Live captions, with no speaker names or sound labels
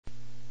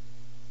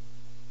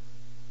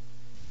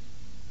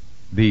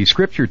The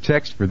scripture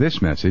text for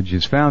this message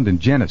is found in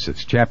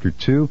Genesis chapter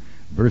 2,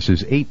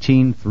 verses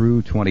 18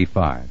 through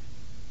 25.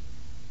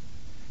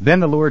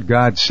 Then the Lord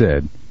God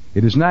said,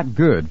 "It is not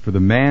good for the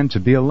man to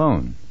be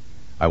alone.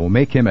 I will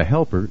make him a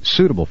helper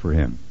suitable for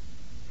him."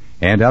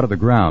 And out of the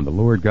ground the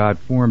Lord God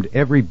formed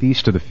every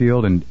beast of the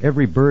field and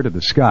every bird of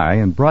the sky,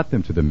 and brought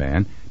them to the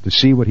man to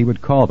see what he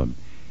would call them.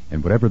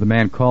 And whatever the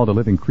man called a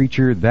living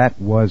creature,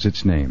 that was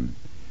its name.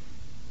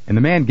 And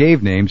the man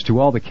gave names to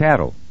all the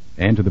cattle,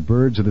 and to the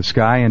birds of the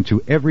sky, and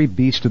to every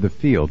beast of the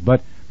field.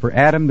 But for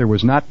Adam there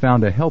was not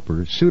found a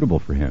helper suitable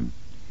for him.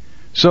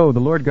 So the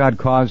Lord God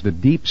caused a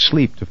deep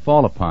sleep to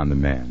fall upon the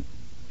man,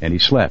 and he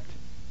slept.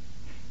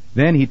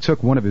 Then he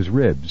took one of his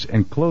ribs,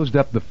 and closed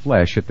up the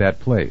flesh at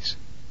that place.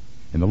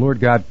 And the Lord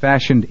God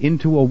fashioned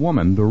into a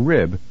woman the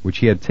rib which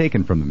he had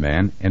taken from the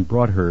man, and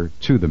brought her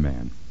to the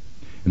man.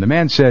 And the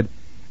man said,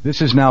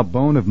 "This is now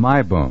bone of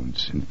my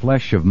bones, and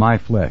flesh of my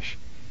flesh.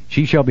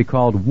 She shall be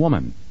called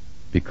woman,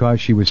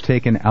 because she was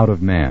taken out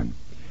of man.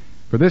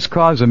 For this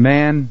cause a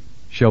man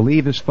shall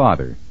leave his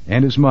father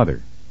and his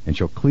mother, and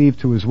shall cleave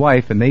to his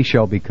wife, and they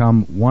shall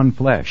become one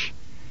flesh.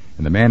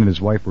 And the man and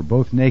his wife were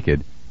both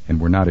naked,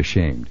 and were not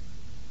ashamed."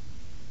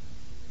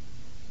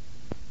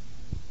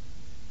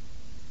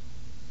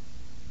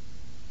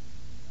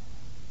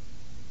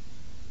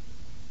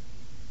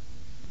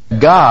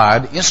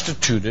 God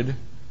instituted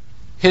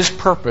His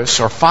purpose,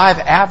 or 5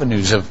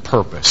 avenues of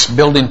purpose,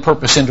 building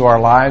purpose into our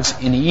lives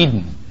in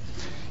Eden.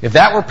 If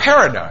that were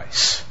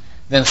paradise,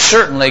 then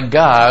certainly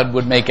God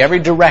would make every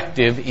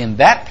directive in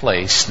that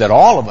place that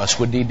all of us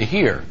would need to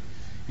hear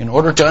in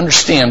order to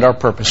understand our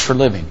purpose for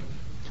living.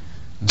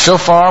 And so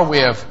far we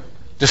have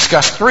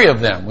discussed 3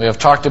 of them. We have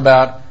talked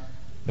about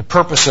the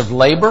purpose of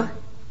labor,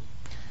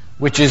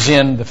 which is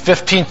in the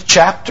 15th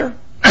chapter,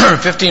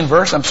 15th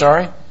verse,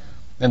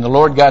 Then the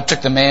Lord God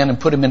took the man and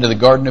put him into the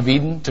Garden of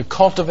Eden to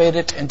cultivate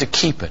it and to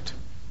keep it.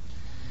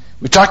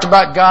 We talked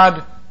about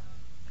God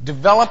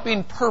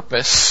developing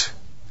purpose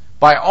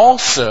by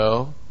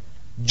also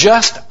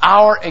just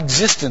our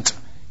existence.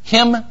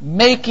 Him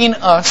making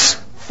us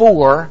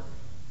for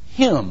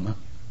Him.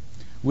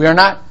 We are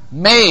not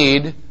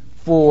made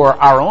for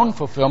our own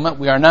fulfillment.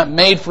 We are not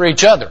made for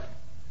each other.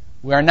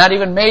 We are not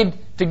even made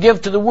to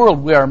give to the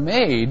world. We are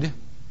made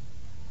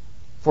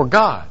for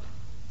God.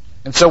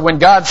 And so when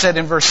God said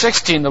in verse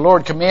 16, the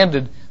Lord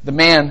commanded the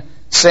man,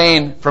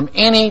 saying, "From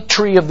any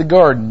tree of the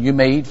garden you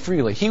may eat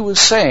freely," He was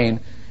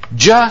saying,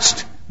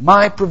 just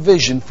my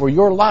provision for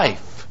your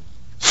life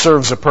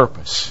serves a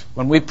purpose.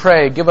 When we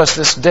pray, "Give us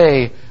this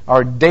day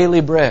our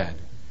daily bread,"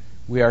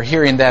 we are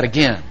hearing that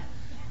again.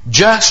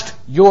 Just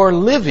your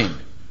living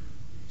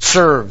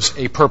serves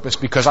a purpose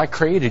because I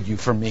created you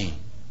for me.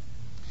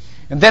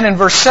 And then in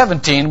verse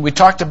 17, we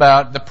talked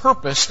about the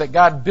purpose that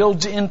God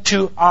builds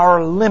into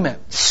our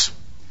limits.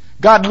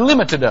 God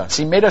limited us.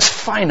 He made us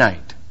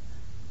finite.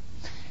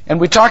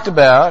 And we talked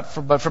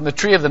about, "But from the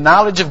tree of the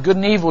knowledge of good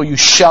and evil you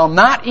shall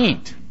not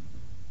eat,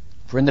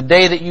 for in the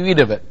day that you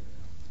eat of it,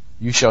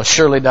 you shall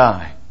surely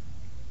die."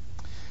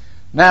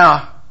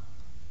 Now,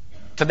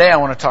 today I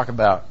want to talk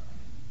about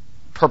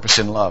purpose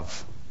in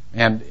love.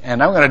 And I'm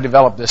going to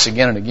develop this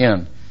again and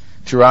again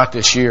throughout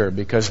this year,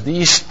 because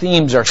these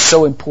themes are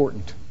so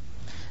important.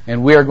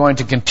 And we are going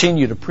to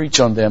continue to preach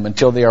on them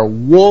until they are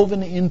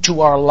woven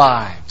into our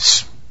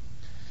lives.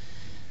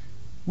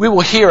 We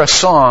will hear a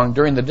song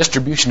during the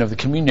distribution of the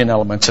communion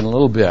elements in a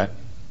little bit.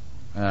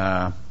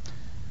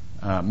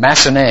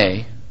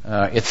 Massenet.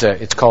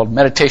 It's called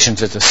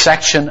Meditations. It's a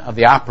section of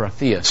the opera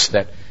Theus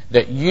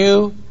that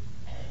you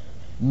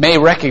may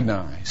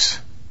recognize.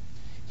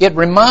 It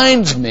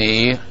reminds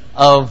me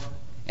of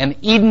an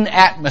Eden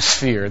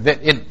atmosphere, that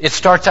it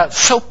starts out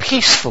so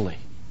peacefully.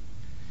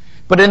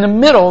 But in the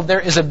middle there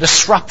is a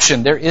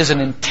disruption. There is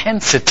an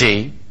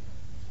intensity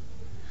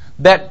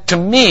that to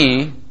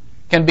me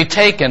can be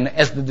taken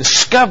as the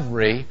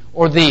discovery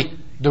or the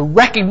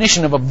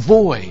recognition of a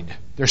void.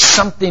 There's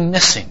something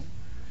missing.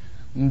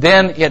 And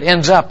then it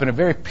ends up in a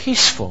very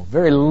peaceful,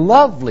 very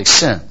lovely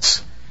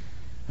sense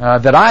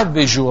that I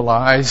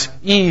visualize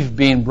Eve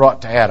being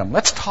brought to Adam.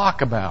 Let's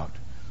talk about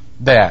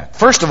that.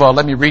 First of all,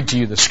 let me read to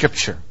you the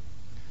scripture.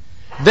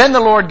 "Then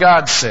the Lord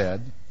God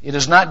said, It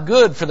is not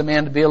good for the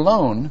man to be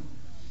alone.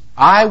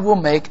 I will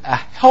make a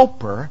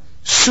helper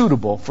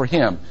suitable for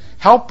him."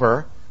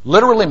 Helper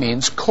literally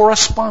means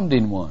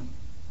corresponding one.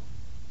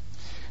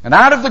 "And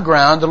out of the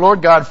ground the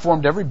Lord God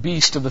formed every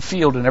beast of the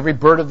field and every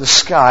bird of the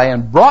sky,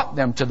 and brought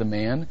them to the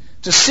man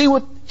to see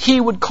what he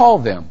would call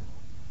them.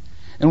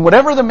 And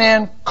whatever the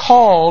man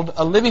called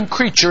a living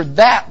creature,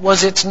 that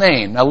was its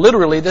name." Now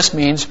literally this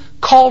means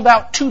called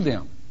out to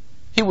them.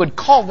 He would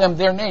call them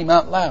their name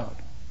out loud.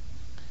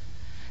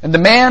 "And the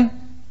man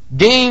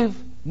gave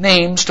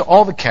names to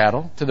all the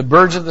cattle, to the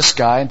birds of the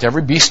sky, and to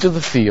every beast of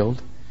the field.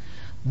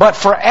 But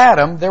for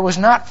Adam there was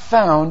not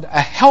found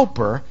a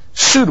helper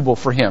suitable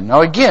for him."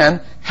 Now again,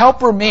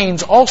 helper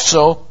means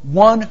also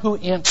one who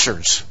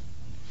answers.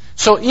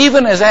 So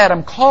even as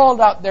Adam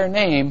called out their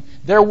name,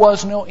 there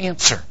was no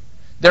answer.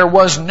 There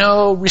was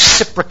no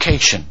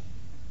reciprocation.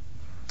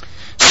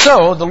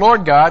 So the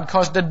Lord God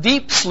caused a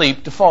deep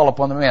sleep to fall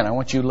upon the man. I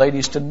want you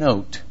ladies to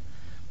note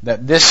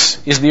that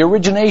this is the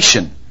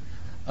origination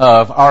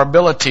of our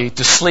ability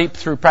to sleep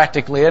through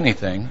practically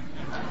anything,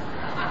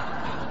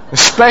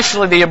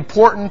 especially the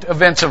important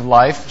events of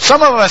life.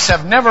 Some of us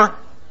have never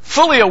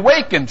fully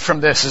awakened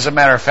from this, as a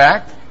matter of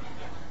fact.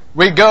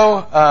 We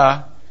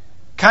go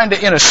kind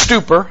of in a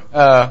stupor,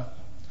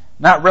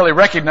 not really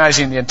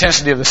recognizing the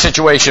intensity of the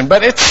situation,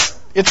 but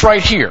it's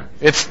right here.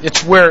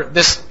 It's where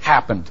this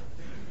happened.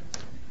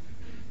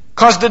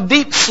 Caused a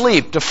deep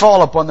sleep to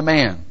fall upon the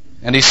man,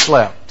 and he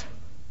slept.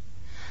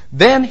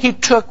 Then he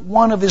took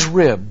one of his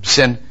ribs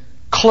and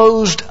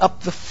closed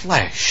up the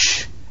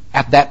flesh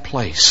at that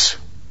place.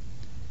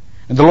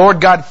 And the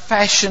Lord God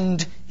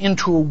fashioned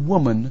into a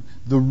woman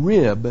the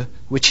rib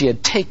which he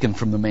had taken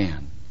from the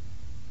man,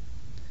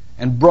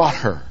 and brought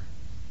her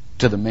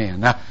to the man.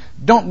 Now,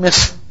 don't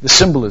miss the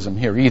symbolism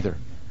here either.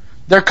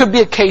 There could be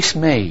a case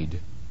made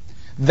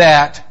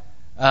that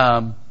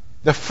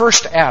the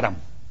first Adam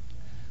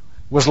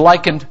was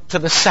likened to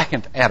the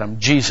second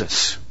Adam,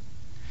 Jesus.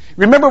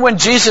 Remember when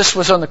Jesus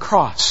was on the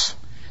cross,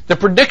 the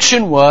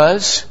prediction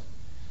was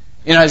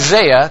in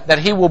Isaiah that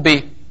he will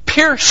be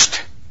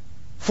pierced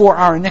for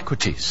our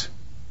iniquities.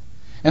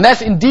 And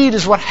that indeed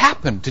is what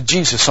happened to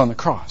Jesus on the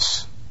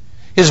cross.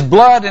 His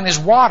blood and his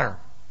water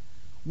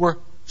were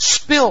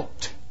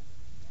spilt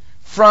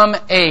from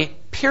a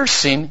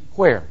piercing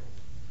where?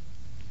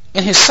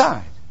 In his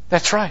side.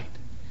 That's right.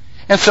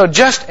 And so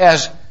just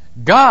as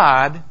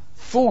God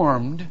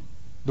formed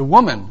the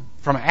woman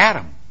from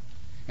Adam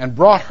and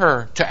brought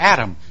her to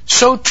Adam,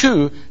 so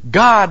too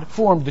God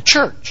formed the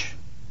church,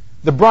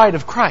 the bride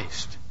of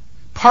Christ,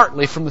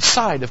 partly from the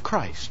side of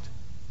Christ,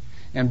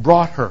 and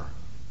brought her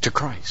to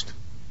Christ.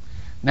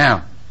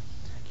 Now,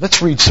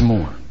 let's read some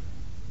more.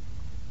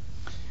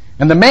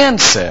 And the man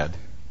said,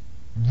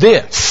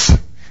 "This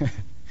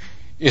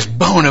is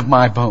bone of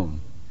my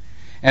bone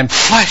and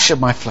flesh of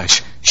my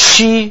flesh.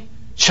 She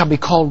shall be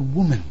called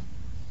woman,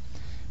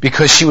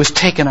 because she was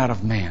taken out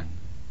of man.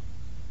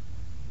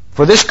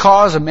 For this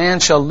cause a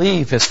man shall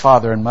leave his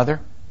father and mother,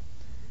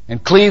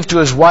 and cleave to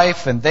his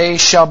wife, and they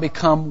shall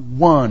become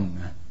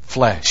one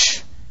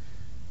flesh.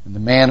 And the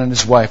man and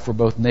his wife were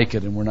both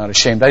naked and were not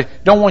ashamed." I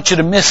don't want you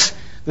to miss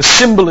the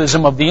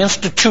symbolism of the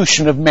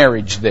institution of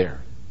marriage there.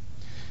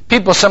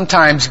 People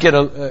sometimes get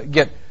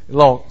a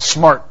little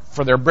smart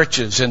for their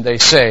britches, and they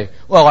say,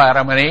 "Well,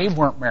 Adam and Eve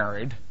weren't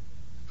married.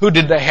 Who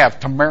did they have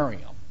to marry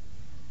them?"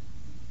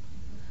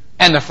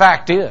 And the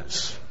fact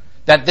is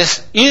that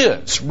this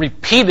is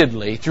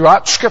repeatedly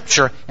throughout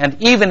Scripture,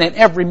 and even in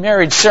every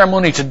marriage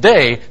ceremony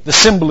today, the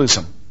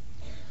symbolism.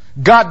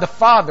 God the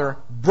Father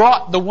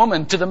brought the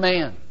woman to the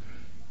man.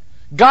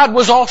 God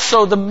was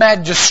also the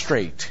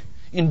magistrate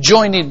in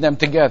joining them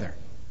together.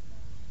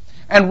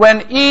 And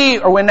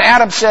when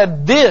Adam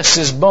said, "This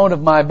is bone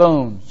of my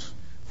bones,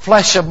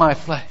 flesh of my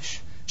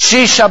flesh,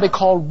 she shall be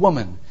called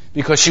woman,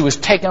 because she was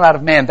taken out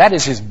of man," that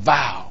is his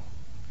vow.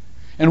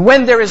 And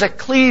when there is a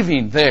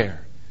cleaving there,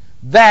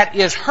 that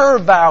is her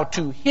vow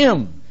to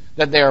him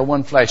that they are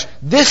one flesh.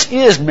 This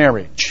is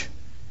marriage.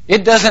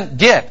 It doesn't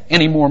get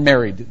any more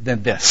married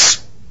than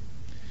this.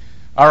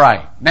 All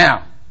right,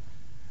 now,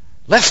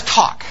 let's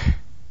talk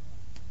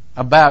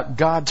about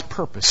God's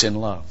purpose in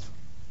love.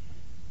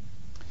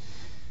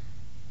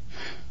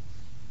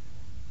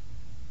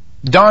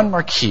 Don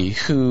Marquis,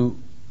 who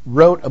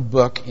wrote a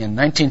book in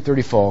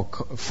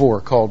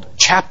 1934 called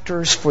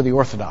Chapters for the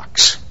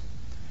Orthodox,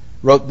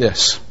 wrote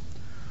this: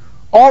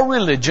 "All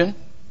religion,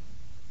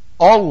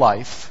 all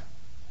life,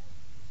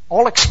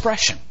 all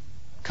expression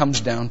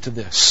comes down to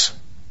this: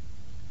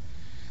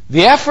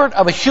 the effort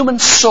of a human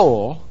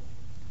soul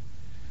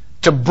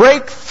to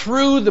break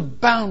through the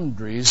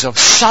boundaries of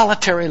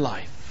solitary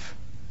life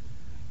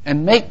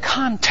and make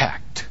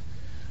contact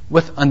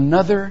with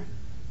another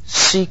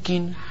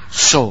seeking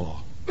soul,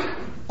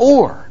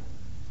 or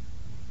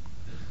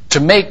to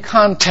make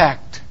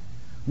contact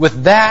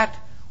with that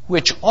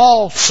which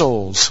all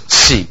souls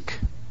seek,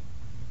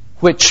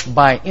 which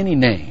by any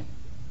name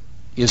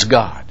is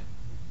God."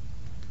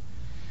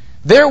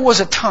 There was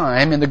a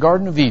time in the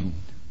Garden of Eden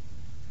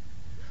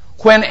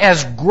when,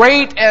 as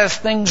great as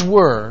things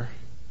were,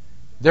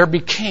 there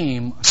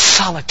became a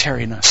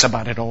solitariness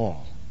about it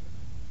all.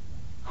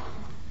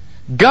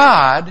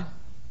 God,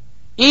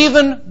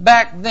 even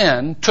back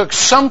then, took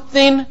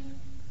something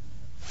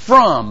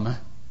from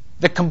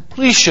the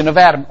completion of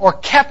Adam, or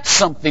kept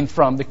something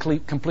from the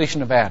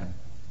completion of Adam,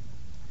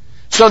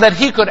 so that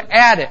he could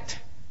add it,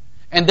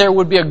 and there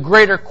would be a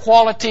greater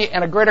quality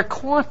and a greater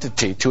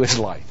quantity to his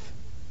life.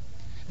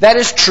 That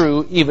is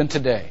true even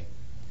today.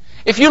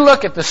 If you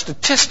look at the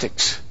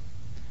statistics,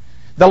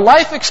 the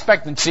life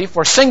expectancy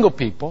for single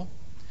people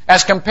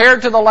as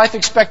compared to the life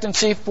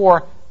expectancy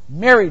for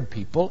married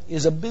people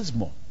is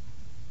abysmal.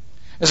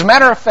 As a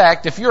matter of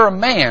fact, if you're a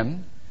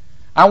man,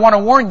 I want to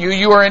warn you,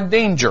 you are in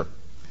danger.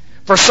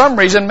 For some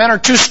reason, men are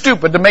too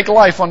stupid to make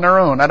life on their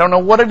own. I don't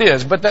know what it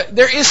is, but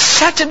there is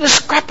such a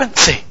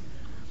discrepancy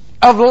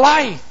of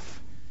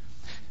life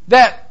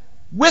that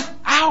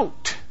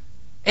without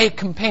a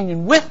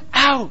companion,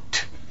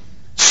 without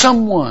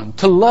someone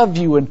to love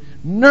you and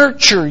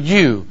nurture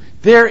you,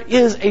 there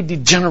is a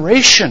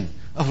degeneration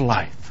of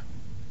life.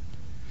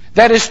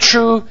 That is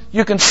true.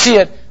 You can see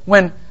it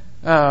when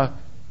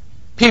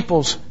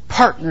people's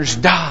partners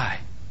die.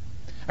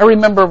 I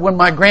remember when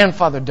my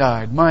grandfather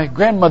died. My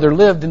grandmother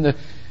lived in the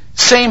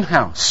same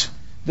house,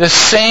 the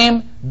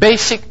same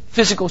basic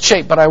physical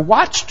shape, but I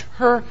watched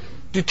her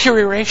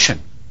deterioration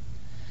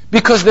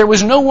because there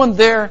was no one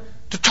there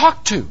to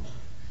talk to.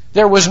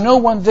 There was no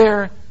one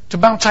there to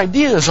bounce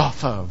ideas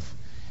off of.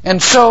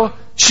 And so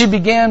she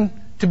began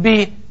to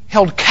be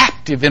held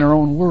captive in her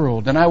own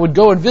world. And I would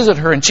go and visit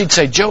her and she'd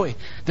say, "Joey,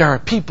 there are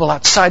people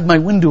outside my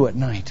window at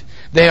night.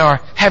 They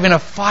are having a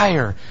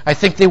fire. I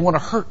think they want to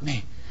hurt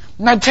me."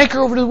 And I'd take her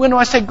over to the window.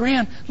 I'd say,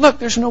 "Gran, look,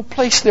 there's no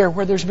place there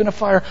where there's been a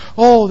fire."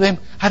 "Oh,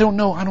 I don't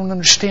know. I don't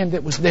understand.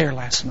 It was there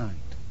last night."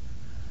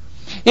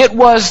 It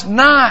was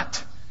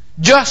not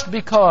just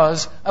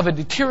because of a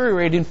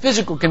deteriorating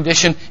physical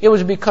condition. It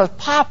was because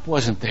Pop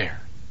wasn't there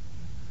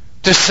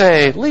to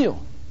say, "Leo,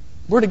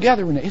 we're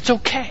together. It's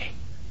okay."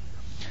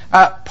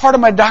 Part of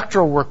my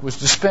doctoral work was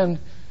to spend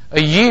a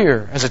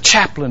year as a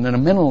chaplain in a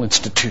mental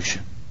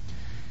institution.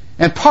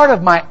 And part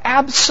of my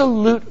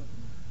absolute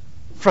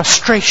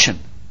frustration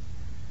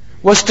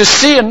was to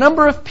see a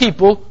number of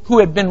people who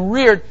had been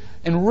reared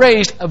and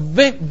raised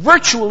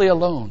virtually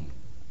alone.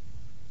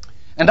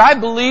 And I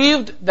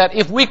believed that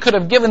if we could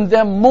have given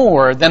them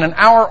more than an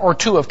hour or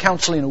two of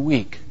counseling a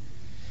week,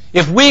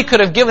 if we could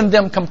have given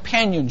them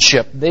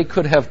companionship, they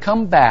could have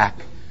come back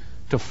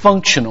to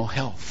functional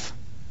health.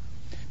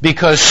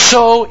 Because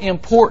so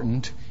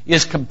important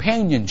is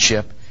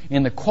companionship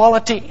in the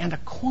quality and the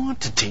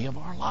quantity of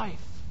our life.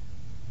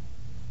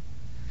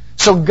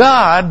 So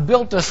God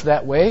built us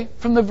that way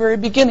from the very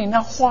beginning.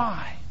 Now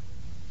why?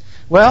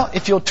 Well,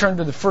 if you'll turn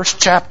to the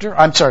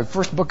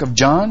first book of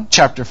John,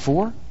 chapter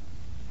 4.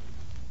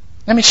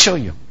 Let me show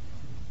you.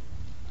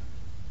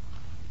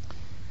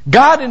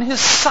 God in His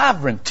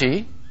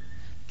sovereignty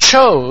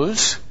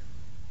chose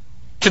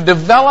to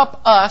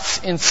develop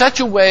us in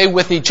such a way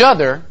with each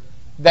other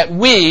that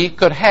we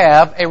could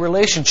have a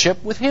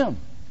relationship with Him.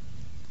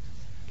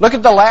 Look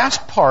at the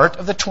last part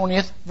of the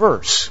 20th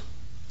verse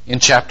in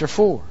chapter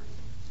 4.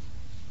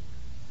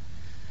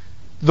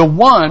 "The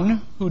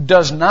one who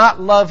does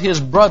not love his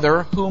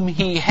brother whom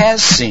he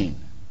has seen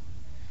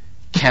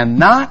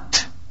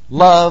cannot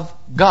love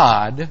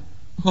God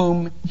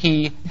whom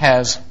he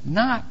has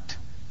not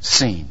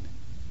seen."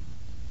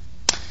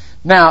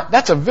 Now,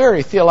 that's a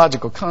very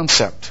theological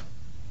concept,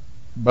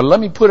 but let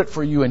me put it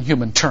for you in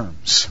human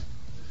terms.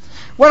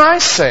 When I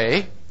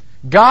say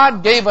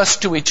God gave us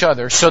to each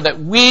other so that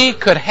we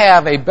could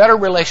have a better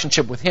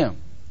relationship with Him,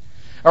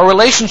 a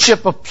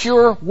relationship of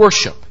pure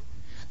worship,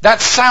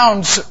 that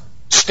sounds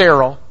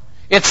sterile.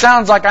 It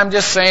sounds like I'm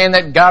just saying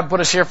that God put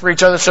us here for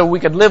each other so we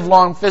could live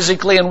long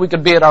physically and we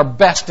could be at our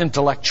best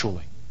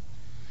intellectually.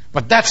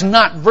 But that's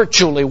not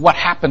virtually what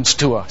happens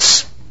to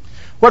us.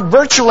 What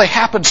virtually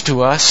happens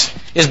to us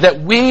is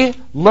that we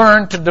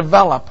learn to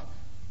develop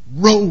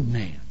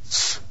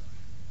romance.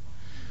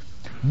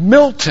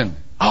 Milton,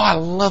 I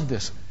love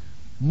this.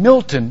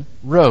 Milton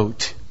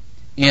wrote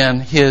in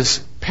his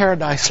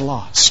Paradise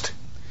Lost.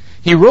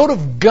 He wrote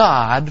of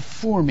God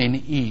forming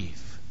Eve.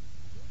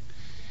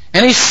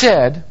 And he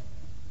said,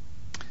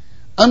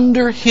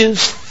 "Under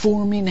His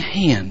forming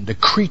hand a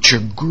creature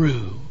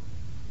grew,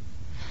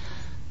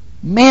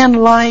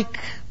 man-like,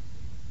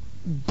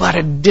 but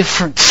a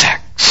different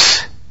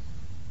sex,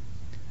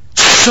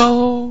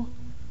 so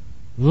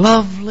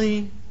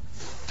lovely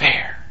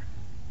fair,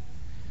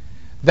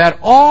 that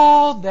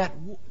all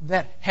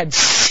that had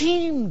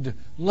seemed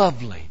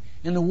lovely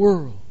in the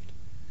world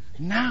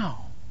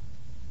now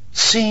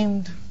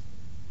seemed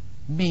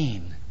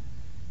mean,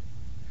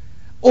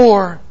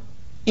 or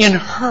in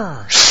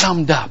her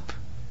summed up,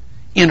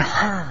 in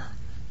her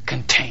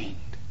contained."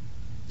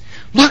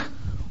 Look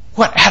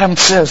what Adam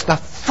says the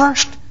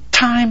first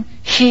time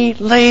he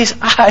lays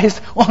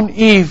eyes on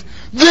Eve.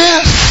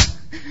 "This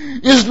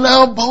is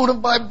now bone of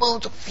my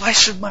bones,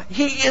 flesh of mine."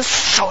 He is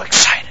so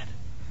excited.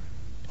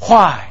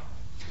 Why?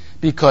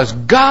 Because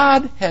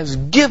God has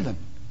given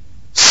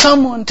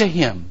someone to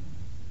him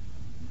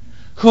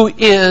who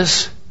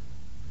is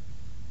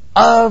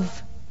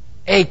of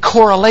a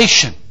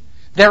correlation.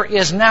 There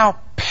is now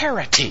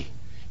parity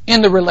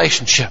in the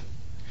relationship.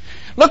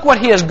 Look what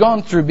he has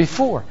gone through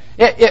before.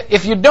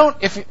 If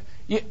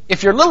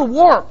you're a little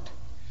warped,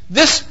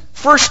 this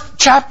first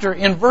chapter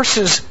in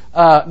verses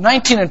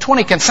 19 and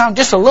 20 can sound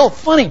just a little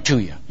funny to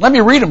you. Let me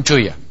read them to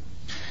you.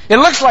 It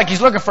looks like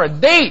he's looking for a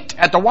date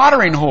at the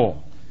watering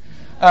hole.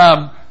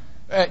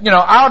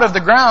 Out of the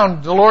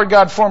ground, the Lord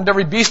God formed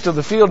every beast of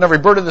the field and every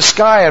bird of the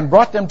sky and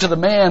brought them to the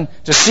man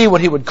to see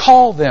what he would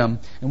call them.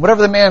 And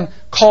whatever the man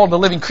called a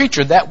living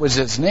creature, that was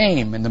its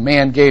name. And the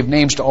man gave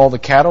names to all the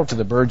cattle, to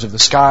the birds of the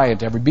sky, and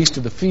to every beast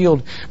of the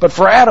field. But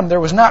for Adam, there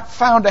was not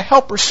found a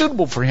helper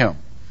suitable for him.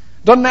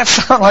 Doesn't that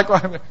sound like,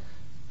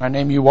 I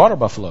name you Water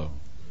Buffalo?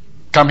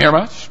 Come here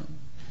much?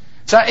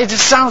 So it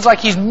just sounds like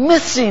he's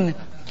missing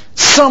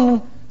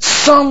some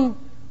some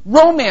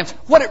romance.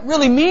 What it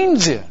really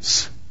means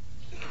is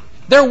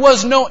there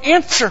was no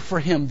answer for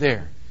him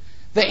there.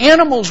 The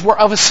animals were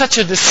of such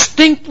a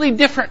distinctly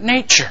different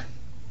nature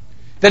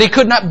that he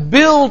could not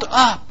build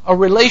up a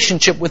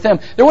relationship with them.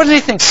 There wasn't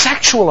anything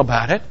sexual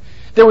about it.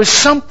 There was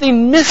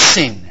something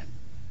missing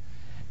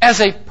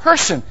as a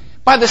person.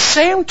 By the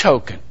same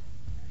token,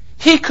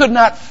 he could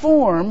not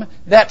form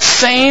that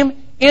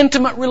same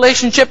intimate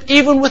relationship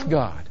even with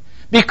God.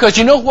 Because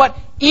you know what?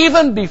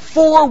 Even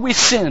before we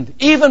sinned,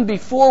 even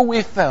before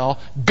we fell,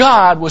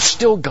 God was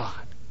still God.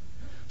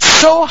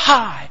 So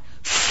high,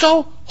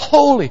 so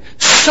holy,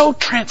 so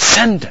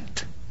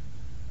transcendent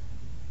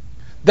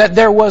that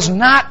there was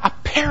not a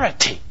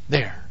parity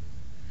there.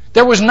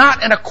 There was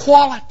not an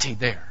equality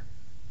there,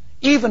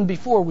 even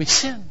before we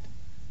sinned.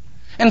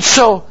 And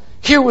so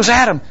here was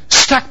Adam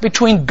stuck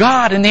between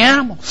God and the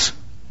animals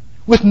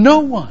with no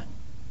one.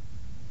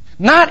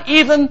 Not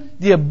even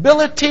the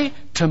ability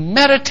to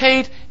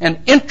meditate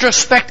and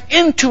introspect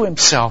into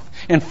himself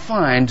and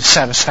find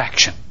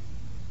satisfaction.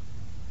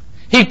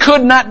 He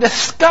could not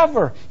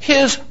discover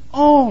his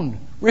own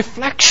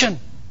reflection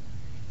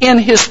in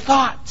his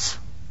thoughts.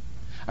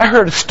 I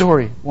heard a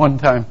story one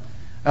time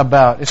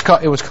about,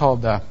 it was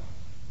called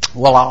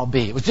Well, I'll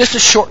Be. It was just a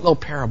short little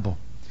parable.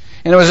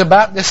 And it was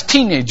about this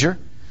teenager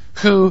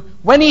who,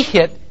 when he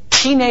hit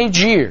teenage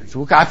years,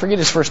 I forget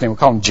his first name, we'll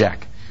call him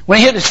Jack. When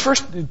he hit his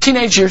first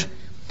teenage years,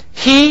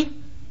 he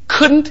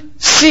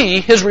couldn't see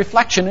his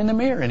reflection in the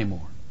mirror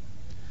anymore.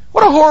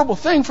 What a horrible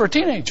thing for a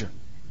teenager.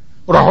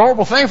 What a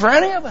horrible thing for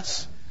any of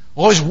us.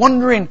 Always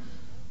wondering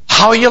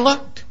how you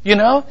looked, you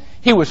know.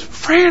 He was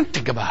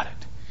frantic about it.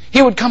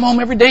 He would come home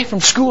every day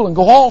from school and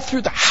go all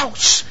through the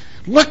house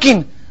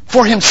looking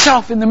for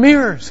himself in the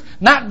mirrors,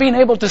 not being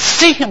able to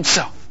see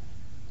himself.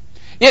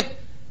 It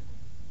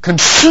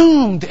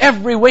consumed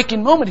every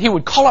waking moment. He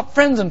would call up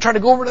friends and try to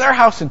go over to their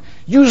house and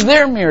use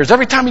their mirrors.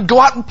 Every time he'd go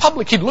out in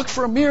public, he'd look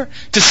for a mirror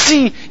to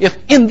see if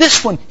in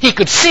this one he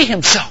could see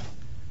himself.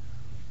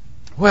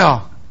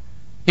 Well,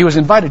 he was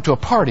invited to a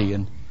party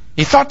and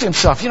he thought to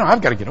himself,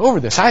 I've got to get over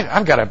this.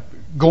 I've got to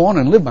go on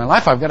and live my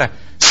life. I've got to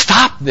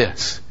stop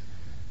this.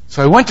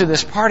 So he went to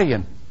this party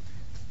and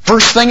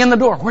first thing in the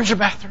door, where's your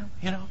bathroom?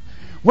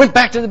 Went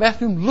back to the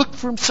bathroom, looked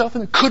for himself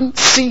and couldn't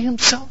see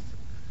himself.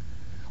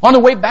 On the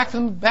way back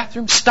from the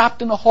bathroom,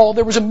 stopped in the hall.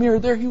 There was a mirror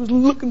there. He was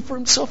looking for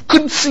himself,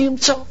 couldn't see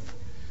himself.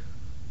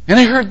 And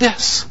he heard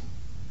this.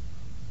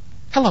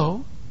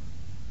 Hello.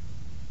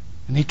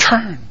 And he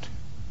turned.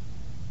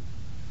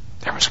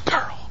 There was a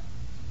girl.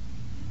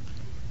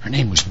 Her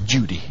name was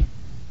Judy.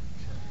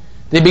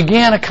 They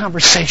began a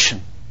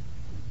conversation.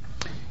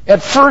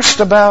 At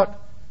first about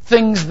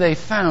things they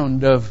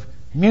found of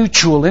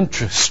mutual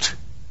interest.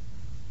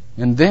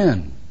 And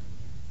then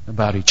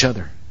about each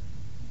other.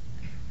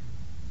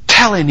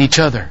 Telling each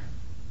other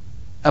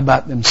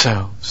about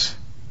themselves.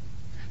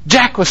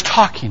 Jack was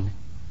talking,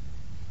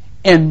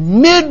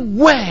 and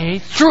midway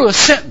through a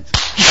sentence,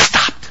 he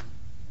stopped.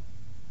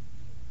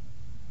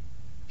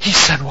 He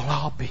said, well,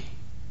 I'll be.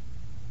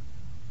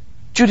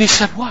 Judy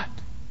said, what?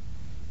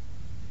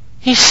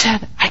 He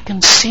said, I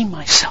can see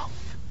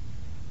myself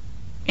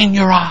in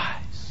your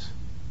eyes.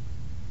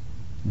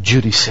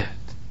 Judy said,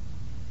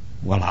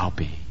 well, I'll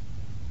be.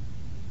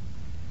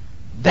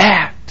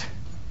 That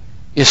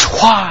is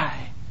why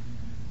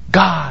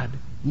God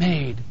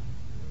made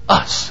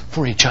us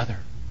for each other.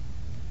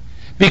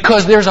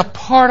 Because there's a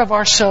part of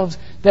ourselves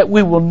that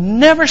we will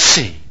never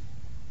see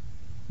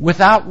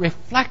without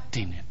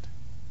reflecting it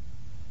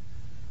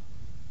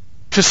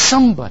to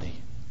somebody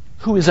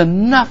who is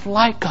enough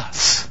like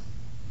us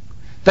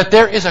that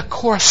there is a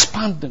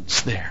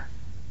correspondence there.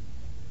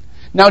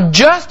 Now,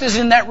 just as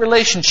in that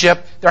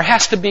relationship, there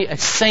has to be a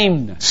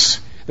sameness.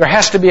 There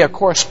has to be a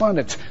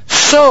correspondence.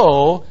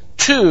 So,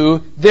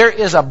 too, there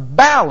is a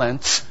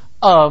balance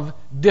of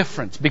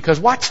difference. Because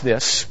watch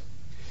this.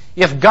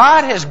 If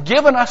God has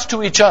given us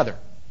to each other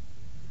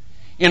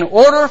in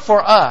order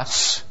for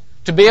us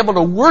to be able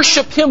to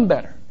worship Him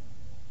better,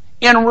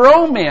 in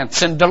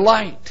romance and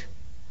delight,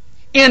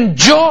 in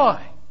joy,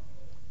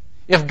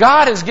 if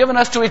God has given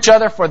us to each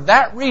other for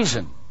that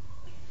reason,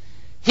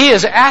 He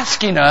is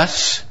asking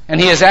us, and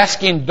He is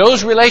asking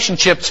those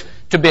relationships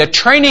to be a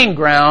training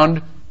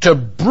ground to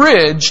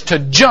bridge, to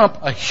jump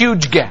a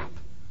huge gap.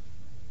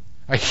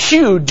 A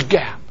huge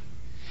gap.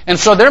 And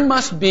so there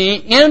must be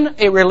in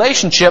a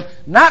relationship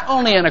not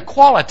only an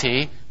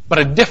equality, but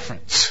a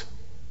difference.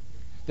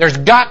 There's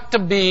got to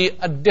be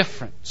a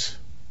difference.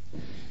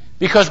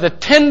 Because the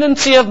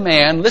tendency of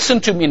man, listen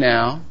to me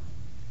now,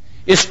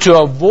 is to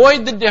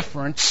avoid the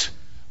difference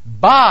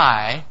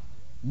by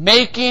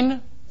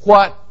making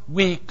what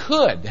we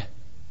could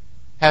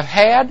have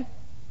had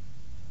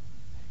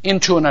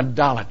into an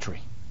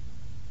idolatry.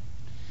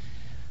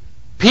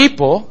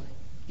 People,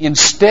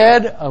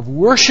 instead of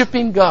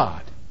worshiping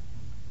God,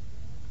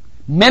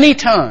 many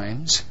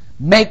times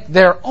make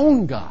their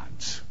own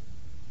gods.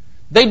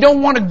 They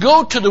don't want to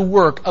go to the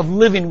work of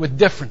living with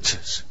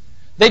differences.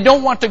 They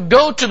don't want to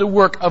go to the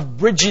work of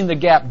bridging the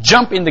gap,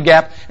 jumping the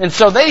gap. And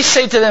so they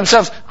say to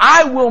themselves,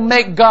 I will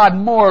make God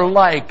more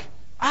like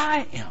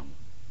I am.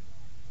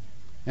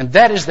 And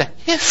that is the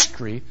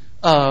history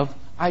of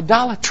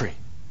idolatry.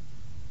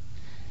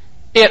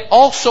 It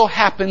also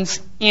happens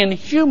in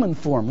human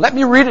form. Let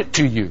me read it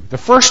to you. The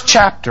first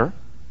chapter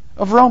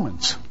of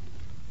Romans.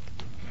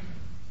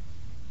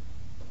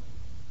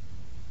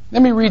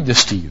 Let me read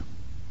this to you.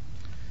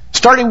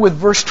 Starting with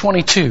verse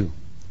 22.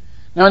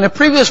 Now in the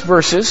previous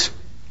verses,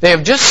 they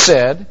have just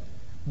said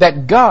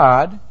that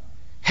God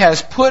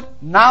has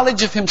put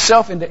knowledge of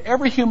Himself into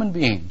every human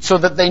being so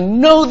that they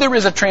know there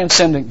is a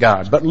transcendent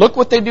God. But look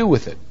what they do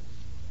with it.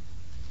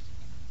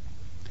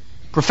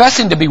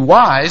 Professing to be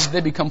wise,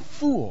 they become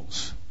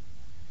fools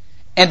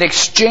and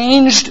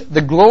exchanged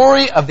the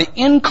glory of the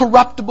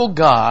incorruptible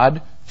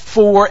God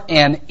for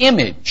an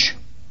image.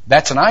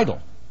 That's an idol.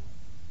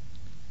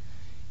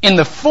 In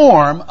the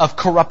form of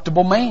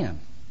corruptible man,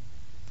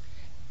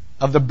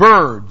 of the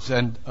birds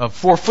and of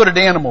four-footed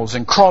animals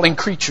and crawling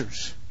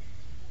creatures.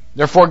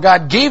 Therefore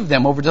God gave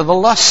them over to the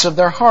lusts of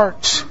their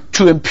hearts,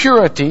 to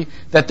impurity,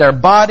 that their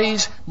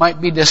bodies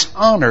might be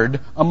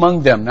dishonored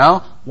among them.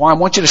 Now, I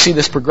want you to see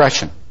this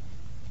progression.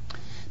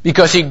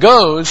 Because he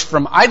goes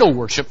from idol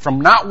worship,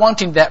 from not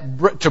wanting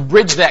to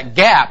bridge that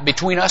gap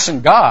between us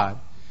and God,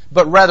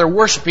 but rather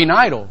worshiping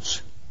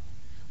idols.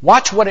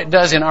 Watch what it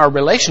does in our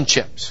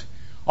relationships.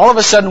 All of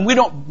a sudden, we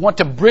don't want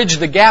to bridge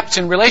the gaps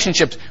in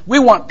relationships. We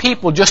want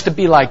people just to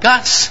be like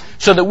us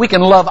so that we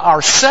can love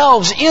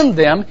ourselves in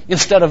them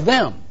instead of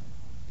them.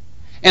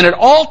 And it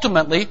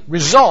ultimately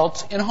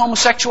results in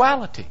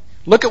homosexuality.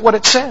 Look at what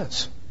it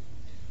says.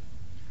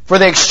 For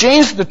they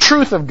exchanged the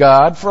truth of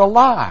God for a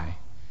lie,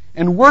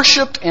 and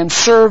worshipped and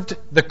served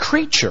the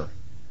creature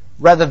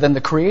rather than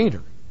the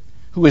Creator,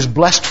 who is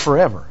blessed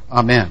forever.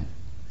 Amen.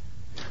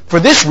 For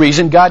this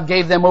reason, God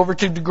gave them over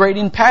to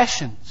degrading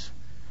passions.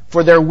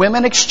 For their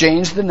women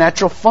exchanged the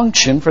natural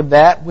function for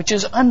that which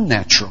is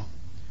unnatural.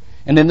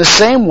 And in the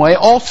same way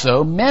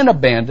also, men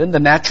abandoned the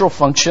natural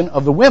function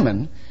of the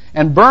women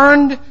and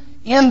burned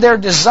in their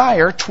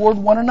desire toward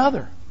one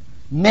another.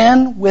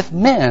 Men with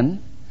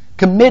men,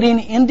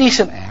 committing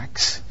indecent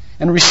acts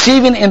and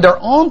receiving in their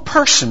own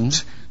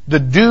persons the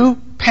due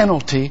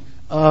penalty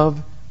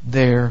of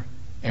their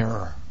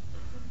error.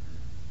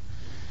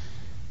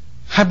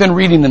 I've been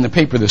reading in the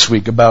paper this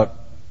week about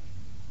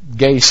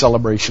Gay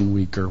Celebration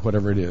Week, or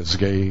whatever it is,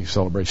 Gay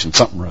Celebration,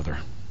 something or other.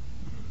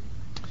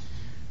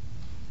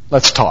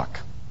 Let's talk.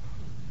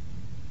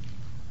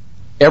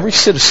 Every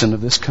citizen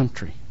of this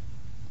country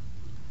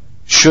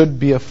should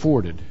be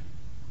afforded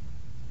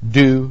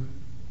due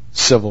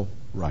civil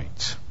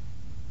rights.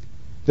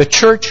 The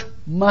church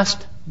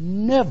must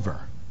never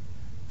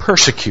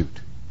persecute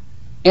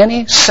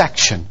any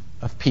section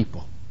of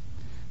people.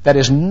 That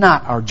is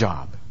not our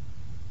job.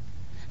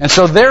 And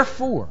so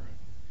therefore,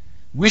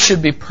 we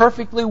should be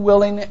perfectly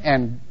willing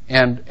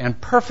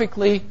and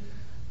perfectly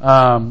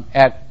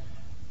at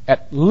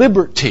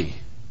liberty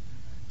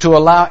to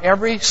allow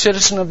every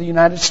citizen of the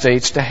United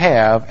States to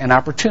have an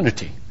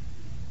opportunity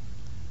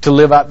to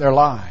live out their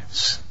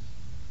lives.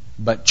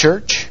 But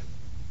church,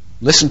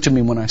 listen to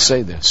me when I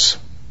say this.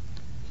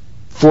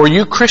 For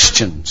you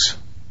Christians,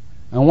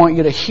 I want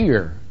you to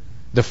hear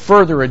the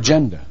further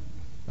agenda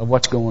of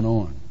what's going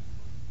on.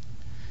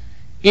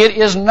 It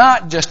is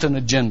not just an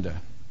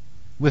agenda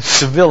with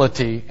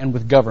civility and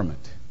with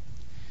government.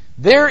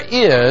 There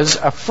is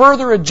a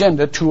further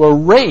agenda to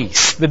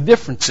erase the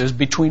differences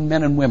between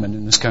men and women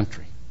in this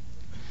country.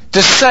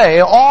 To say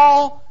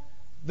all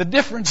the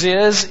difference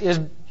is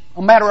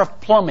a matter of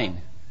plumbing.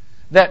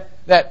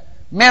 That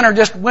men are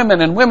just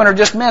women and women are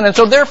just men, and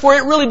so therefore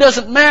it really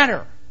doesn't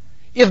matter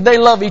if they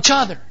love each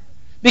other,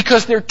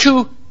 because they're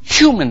two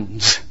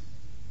humans.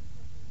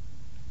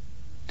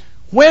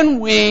 When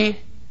we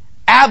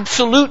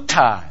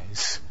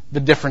absolutize the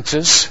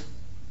differences,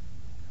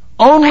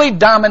 only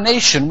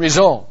domination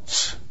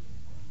results.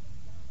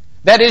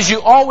 That is,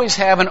 you always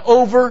have an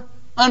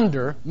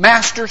over-under,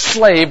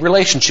 master-slave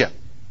relationship.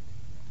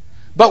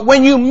 But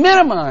when you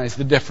minimize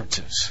the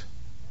differences,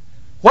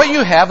 what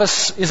you have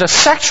is a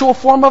sexual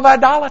form of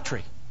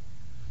idolatry.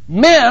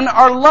 Men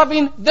are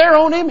loving their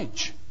own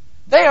image.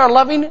 They are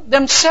loving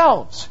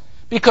themselves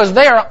because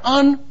they are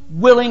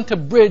unwilling to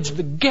bridge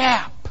the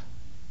gap.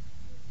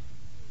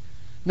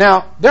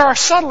 Now, there are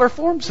subtler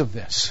forms of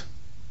this.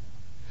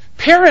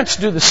 Parents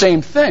do the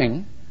same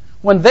thing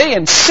when they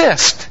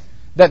insist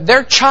that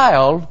their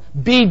child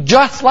be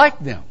just like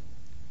them,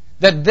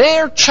 that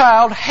their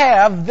child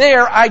have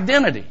their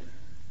identity.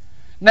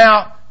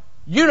 Now,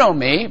 you know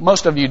me,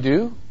 most of you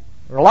do,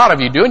 or a lot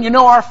of you do, and you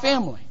know our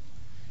family.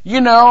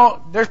 You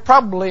know, there's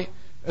probably,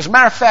 as a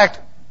matter of fact,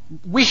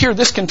 we hear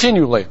this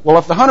continually. Well,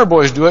 if the Hunter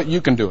boys do it,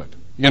 you can do it.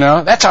 You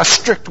know, that's how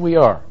strict we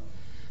are.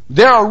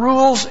 There are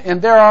rules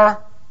and there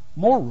are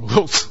more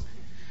rules.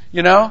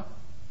 You know,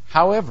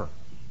 however,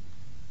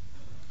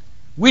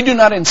 we do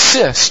not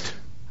insist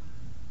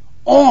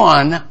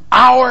on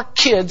our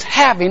kids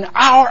having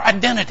our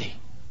identity.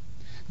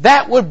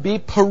 That would be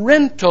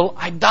parental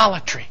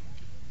idolatry.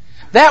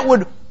 That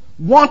would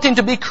wanting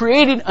to be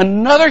creating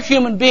another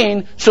human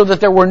being so that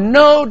there were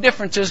no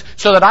differences,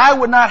 so that I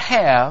would not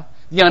have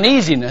the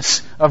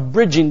uneasiness of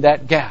bridging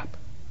that gap.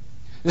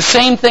 The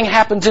same thing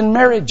happens in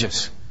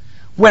marriages.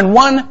 When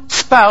one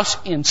spouse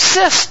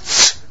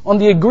insists on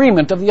the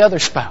agreement of the other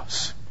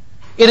spouse,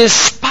 it is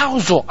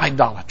spousal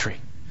idolatry.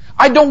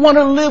 I don't want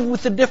to live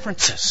with the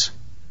differences.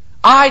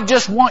 I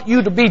just want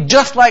you to be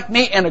just like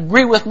me and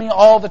agree with me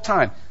all the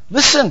time.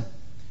 Listen,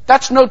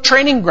 that's no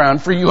training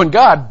ground for you and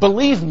God,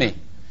 believe me,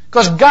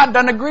 because God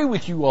doesn't agree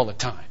with you all the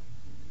time.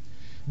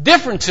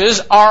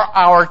 Differences are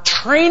our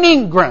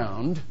training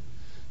ground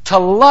to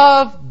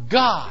love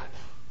God.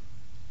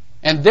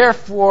 And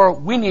therefore,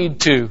 we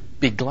need to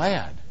be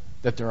glad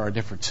that there are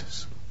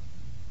differences.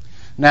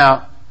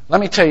 Now,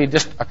 let me tell you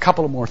just a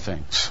couple of more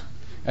things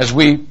as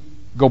we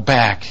go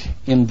back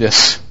in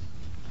this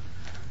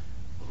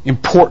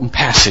important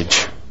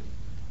passage.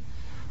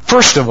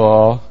 First of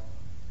all,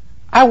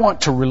 I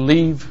want to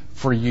relieve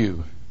for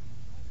you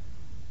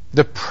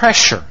the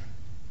pressure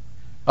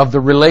of the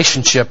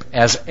relationship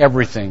as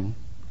everything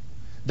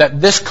that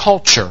this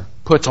culture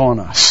puts on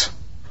us.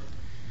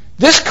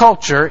 This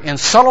culture, in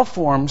subtle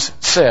forms,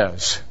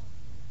 says,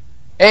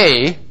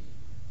 A,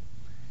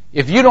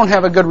 if you don't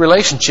have a good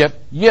relationship,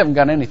 you haven't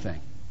got anything.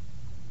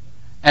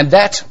 And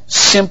that's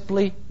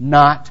simply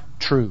not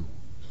true.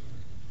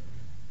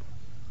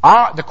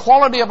 The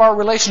quality of our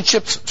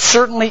relationships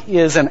certainly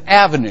is an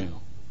avenue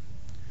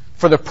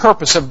for the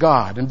purpose of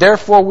God. And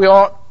therefore, we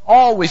ought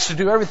always to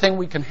do everything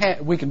we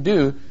can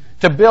do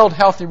to build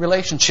healthy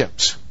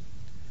relationships.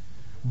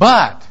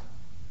 But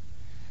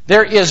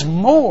there is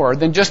more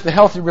than just the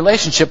healthy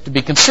relationship to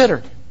be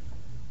considered.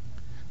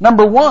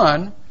 Number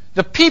one,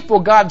 the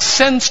people God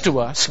sends to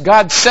us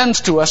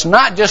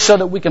not just so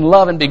that we can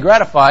love and be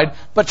gratified,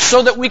 but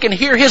so that we can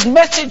hear His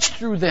message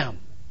through them.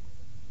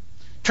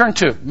 Turn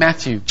to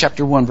Matthew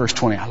chapter 1, verse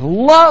 20. I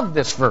love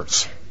this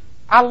verse.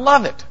 I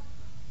love it.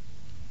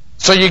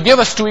 So you give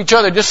us to each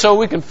other just so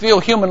we can feel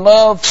human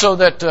love, so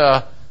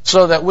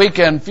that we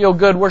can feel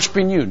good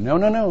worshiping you.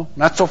 No,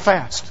 not so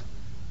fast.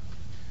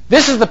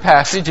 This is the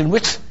passage in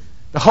which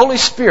the Holy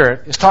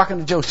Spirit is talking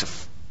to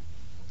Joseph,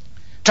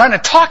 trying to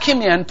talk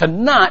him into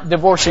not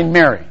divorcing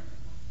Mary.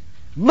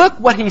 Look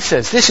what he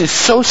says. This is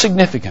so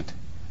significant.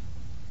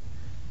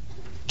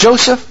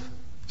 Joseph,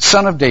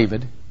 son of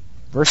David,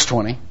 verse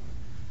 20,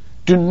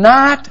 do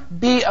not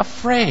be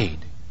afraid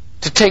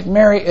to take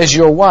Mary as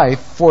your wife,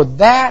 for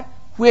that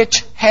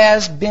which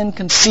has been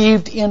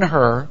conceived in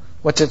her,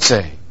 what's it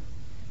say?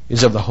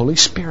 Is of the Holy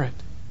Spirit.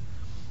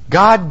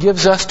 God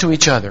gives us to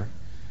each other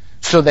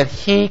so that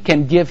He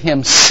can give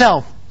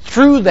Himself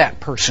through that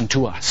person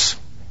to us.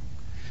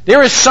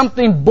 There is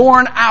something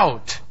born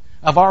out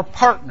of our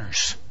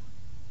partners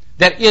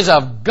that is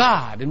of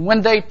God. And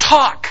when they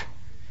talk,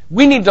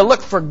 we need to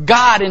look for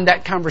God in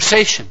that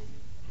conversation.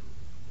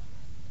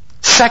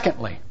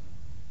 Secondly,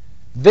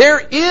 there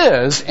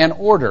is an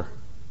order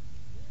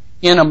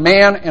in a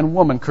man and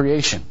woman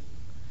creation.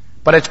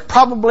 But it's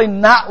probably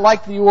not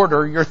like the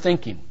order you're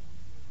thinking.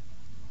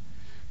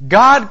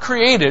 God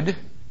created,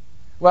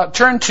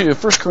 turn to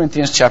 1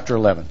 Corinthians chapter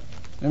 11.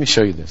 Let me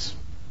show you this.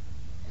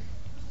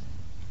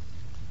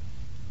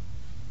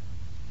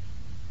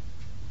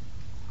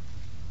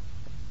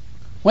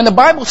 When the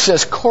Bible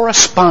says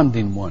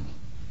corresponding one,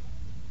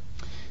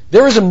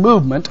 there is a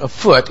movement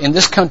afoot in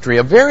this country,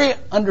 a very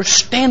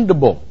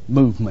understandable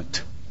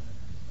movement,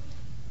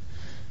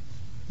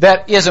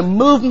 that is a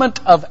movement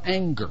of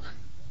anger.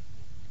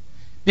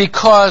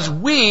 Because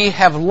we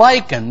have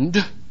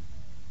likened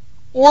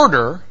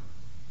order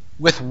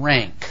with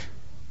rank.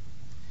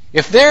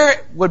 If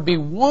there would be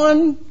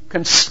one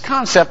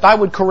concept I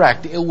would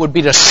correct, it would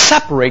be to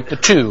separate the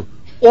two.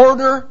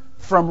 Order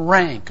from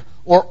rank,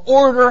 or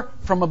order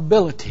from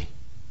ability.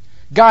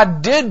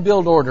 God did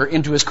build order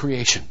into His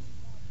creation.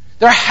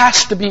 There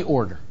has to be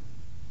order.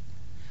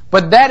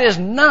 But that is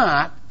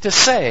not to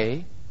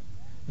say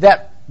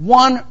that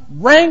one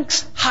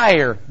ranks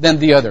higher than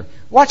the other.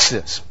 Watch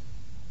this.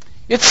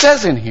 It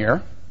says in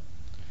here,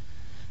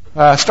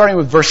 starting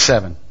with verse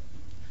 7,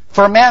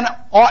 for a man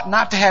ought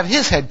not to have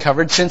his head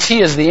covered, since he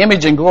is the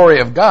image and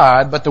glory of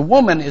God, but the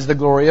woman is the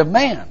glory of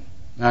man.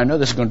 Now I know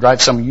this is going to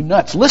drive some of you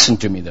nuts. Listen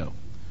to me though.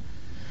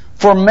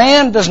 For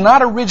man does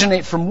not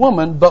originate from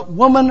woman, but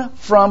woman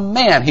from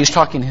man. He's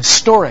talking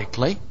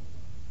historically.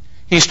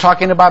 He's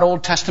talking about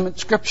Old Testament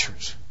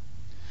scriptures.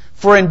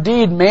 For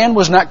indeed man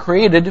was not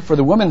created for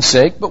the woman's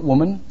sake, but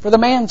woman for the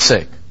man's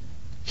sake.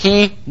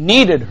 He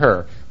needed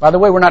her. By the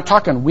way, we're not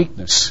talking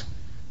weakness.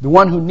 The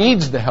one who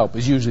needs the help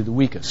is usually the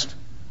weakest.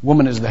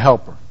 Woman is the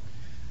helper.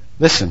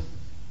 Listen.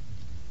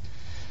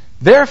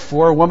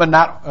 Therefore, a woman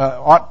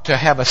ought to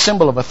have a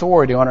symbol of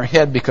authority on her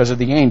head because of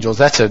the angels.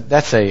 That's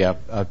a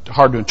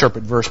hard to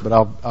interpret verse, but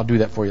I'll do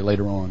that for you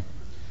later on.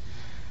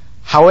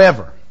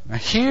 However, now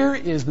here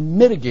is the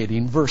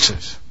mitigating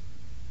verses.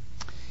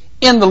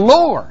 In the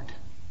Lord,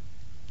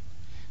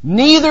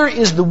 neither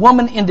is the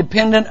woman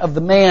independent of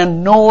the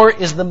man, nor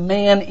is the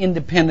man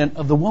independent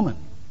of the woman.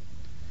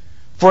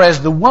 For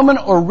as the woman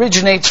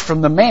originates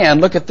from the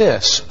man, look at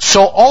this,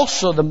 so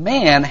also the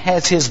man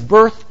has his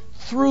birth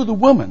through the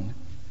woman,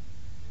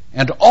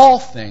 and all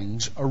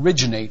things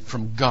originate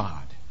from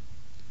God.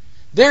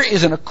 There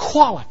is an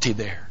equality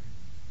there.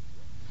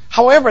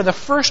 However, the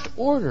first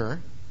order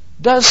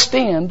does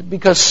stand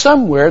because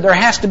somewhere there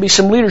has to be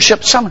some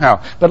leadership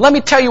somehow. But let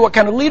me tell you what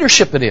kind of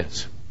leadership it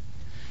is.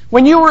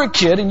 When you were a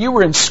kid and you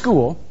were in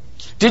school,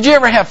 did you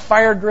ever have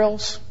fire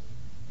drills?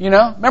 You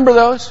know, remember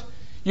those?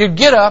 You'd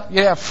get up,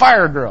 you'd have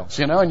fire drills,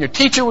 you know, and your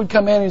teacher would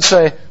come in and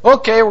say,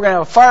 okay, we're going to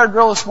have a fire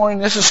drill this morning,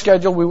 this is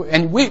scheduled.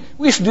 We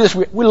used to do this,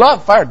 we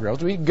love fire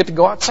drills, we get to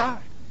go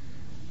outside.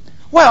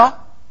 Well,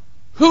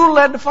 who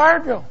led the fire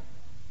drill?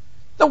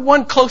 The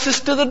one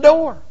closest to the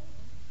door.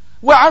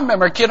 Well, I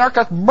remember a kid in our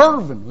class,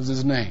 Mervin was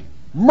his name.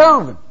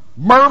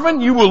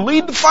 Mervin, you will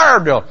lead the fire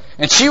drill.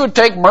 And she would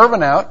take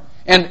Mervin out,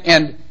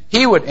 and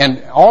he would,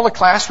 and all the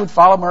class would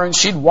follow Mervin,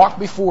 she'd walk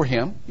before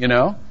him, you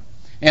know.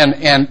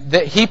 And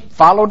he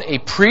followed a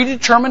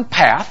predetermined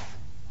path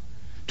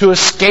to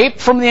escape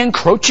from the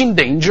encroaching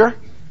danger.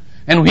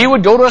 And he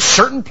would go to a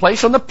certain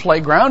place on the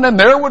playground, and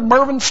there would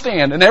Mervin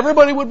stand, and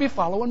everybody would be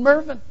following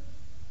Mervin.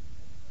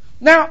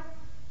 Now,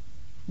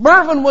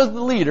 Mervin was the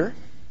leader.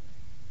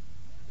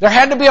 There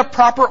had to be a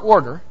proper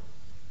order.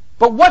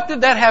 But what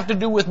did that have to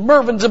do with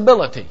Mervin's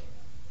ability?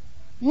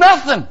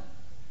 Nothing.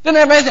 Didn't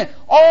have anything.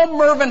 All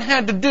Mervin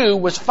had to do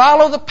was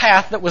follow the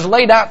path that was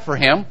laid out for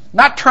him,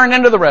 not turn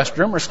into the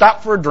restroom or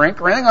stop for a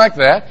drink or anything like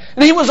that,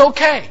 and he was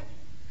okay.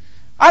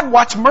 I'd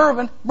watch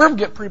Mervin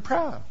get pretty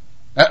proud.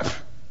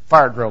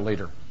 Fire drill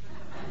leader.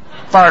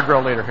 Fire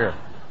drill leader here.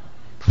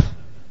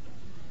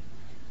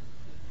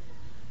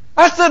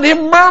 I said to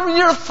him, Mervin,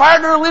 you're a fire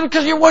drill leader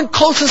because you're one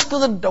closest to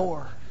the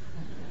door.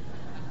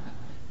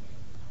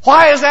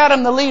 Why is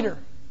Adam the leader?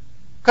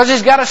 Because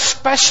he's got a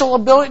special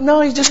ability?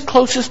 No, he's just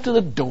closest to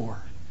the door.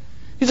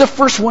 He's the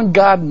first one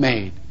God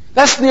made.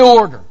 That's the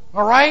order,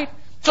 all right?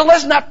 So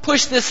let's not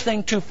push this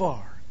thing too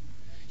far.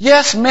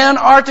 Yes, men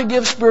are to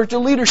give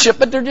spiritual leadership,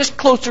 but they're just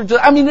closer to,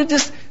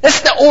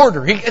 that's the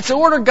order. It's the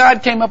order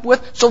God came up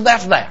with, so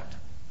that's that.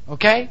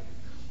 Okay?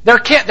 There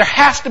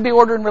has to be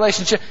order in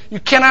relationship. You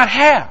cannot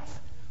have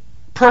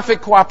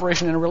perfect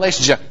cooperation in a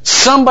relationship.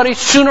 Somebody,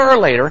 sooner or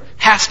later,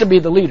 has to be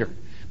the leader.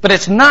 But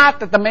it's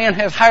not that the man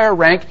has higher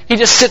rank, he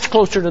just sits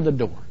closer to the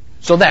door.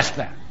 So that's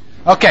that.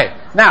 Okay,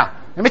 now,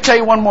 let me tell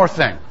you one more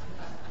thing.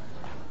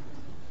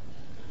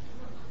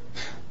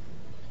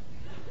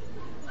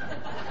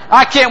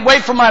 I can't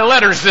wait for my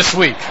letters this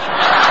week.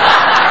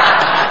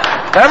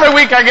 Every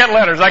week I get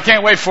letters. I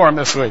can't wait for them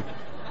this week.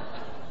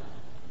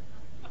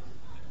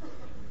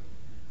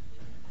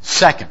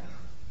 Second,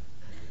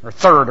 or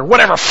third, or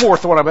whatever,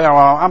 fourth, or whatever.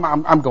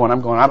 I'm going.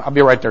 I'll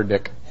be right there,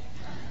 Dick.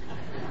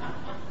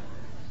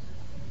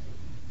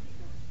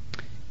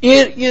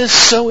 It is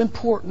so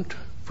important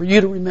for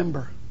you to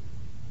remember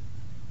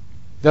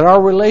that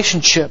our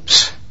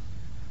relationships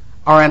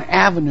are an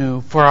avenue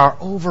for our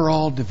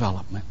overall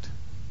development,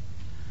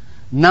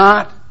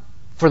 not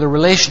for the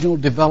relational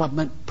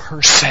development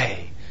per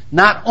se,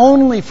 not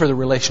only for the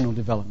relational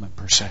development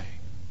per se.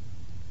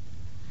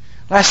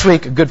 Last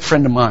week, a good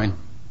friend of mine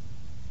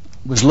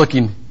was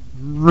looking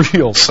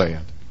real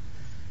sad.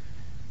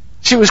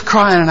 She was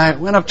crying, and I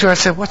went up to her and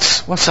said,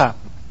 What's up?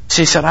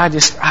 She said,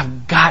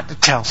 I've got to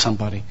tell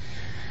somebody.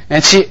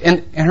 And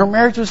her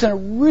marriage was in a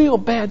real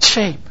bad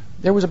shape.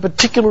 There was a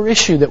particular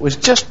issue that was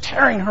just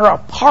tearing her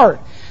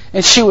apart.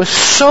 And she was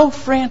so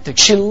frantic.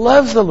 She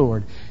loves the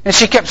Lord. And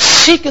she kept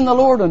seeking the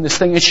Lord on this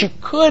thing, and she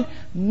could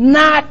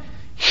not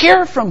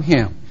hear from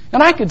Him.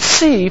 And I could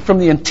see from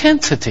the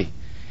intensity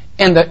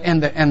and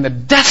the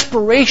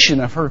desperation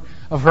of her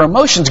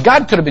emotions,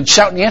 God could have been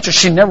shouting the answer.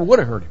 She never would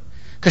have heard Him.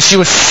 Because she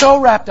was so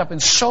wrapped up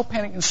and so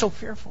panicked and so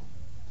fearful.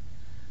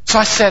 So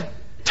I said,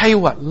 tell you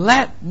what,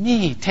 let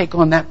me take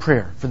on that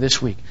prayer for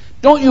this week.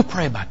 Don't you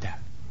pray about that.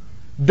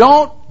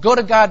 Don't go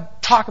to God,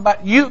 talk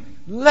about you.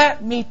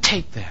 Let me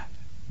take that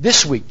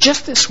this week,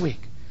 just this week.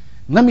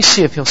 And let me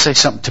see if He'll say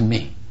something to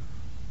me.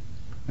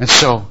 And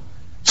so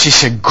she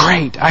said,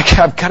 great,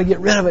 I've got to get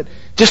rid of it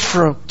just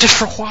for a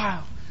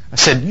while. I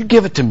said, you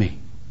give it to me.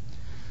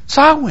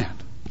 So I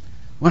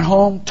went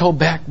home, told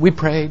Beck, we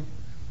prayed,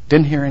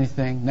 didn't hear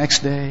anything. Next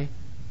day,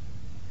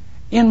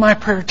 in my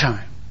prayer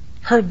time,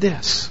 heard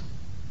this.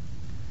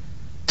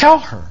 Tell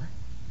her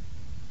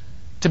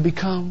to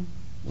become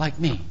like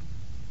me.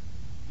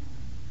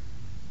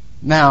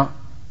 Now,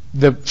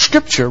 the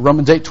scripture,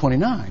 Romans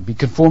 8:29, be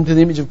conformed to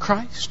the image of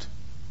Christ,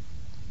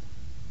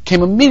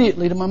 came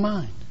immediately to my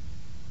mind.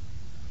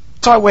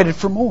 So I waited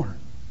for more.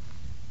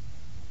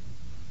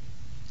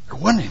 There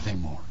wasn't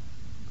anything more.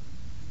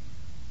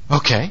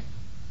 Okay.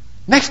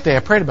 Next day I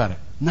prayed about it.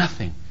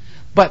 Nothing.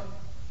 But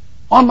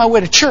on my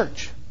way to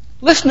church,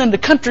 listening to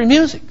country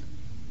music,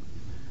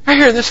 I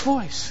hear this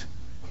voice.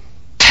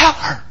 Tell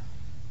her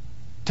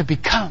to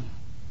become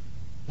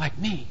like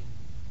me.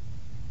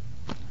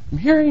 I'm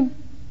hearing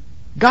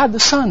God the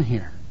Son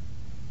here.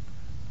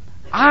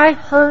 I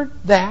heard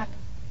that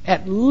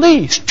at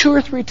least 2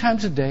 or 3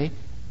 times a day,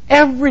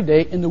 every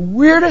day, in the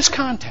weirdest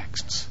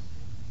contexts.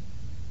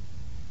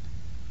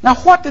 Now,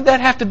 what did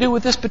that have to do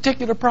with this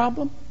particular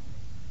problem?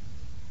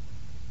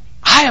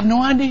 I have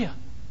no idea.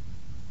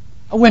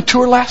 I went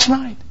to her last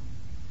night.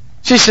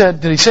 She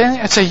said, did he say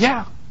anything? I said,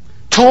 yeah.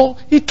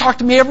 He talked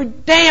to me every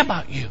day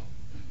about you.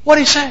 What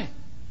did he say?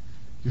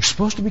 You're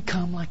supposed to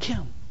become like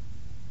him.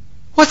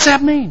 What's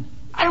that mean?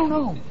 I don't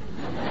know.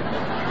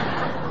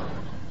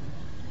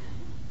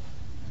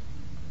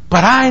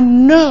 But I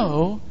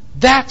know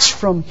that's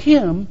from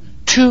him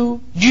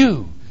to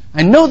you.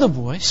 I know the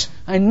voice.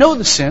 I know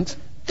the sense.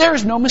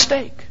 There's no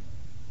mistake.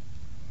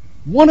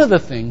 One of the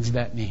things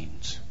that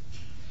means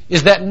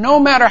is that no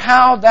matter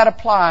how that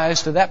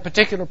applies to that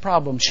particular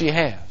problem she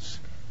has,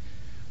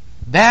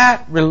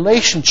 that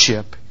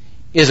relationship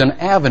is an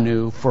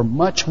avenue for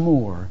much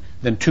more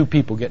than two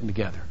people getting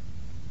together.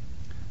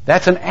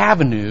 That's an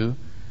avenue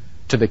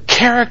to the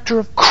character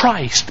of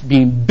Christ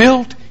being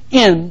built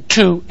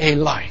into a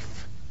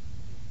life.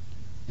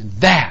 And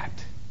that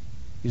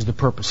is the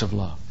purpose of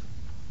love.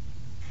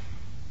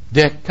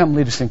 Dick, come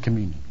lead us in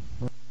communion.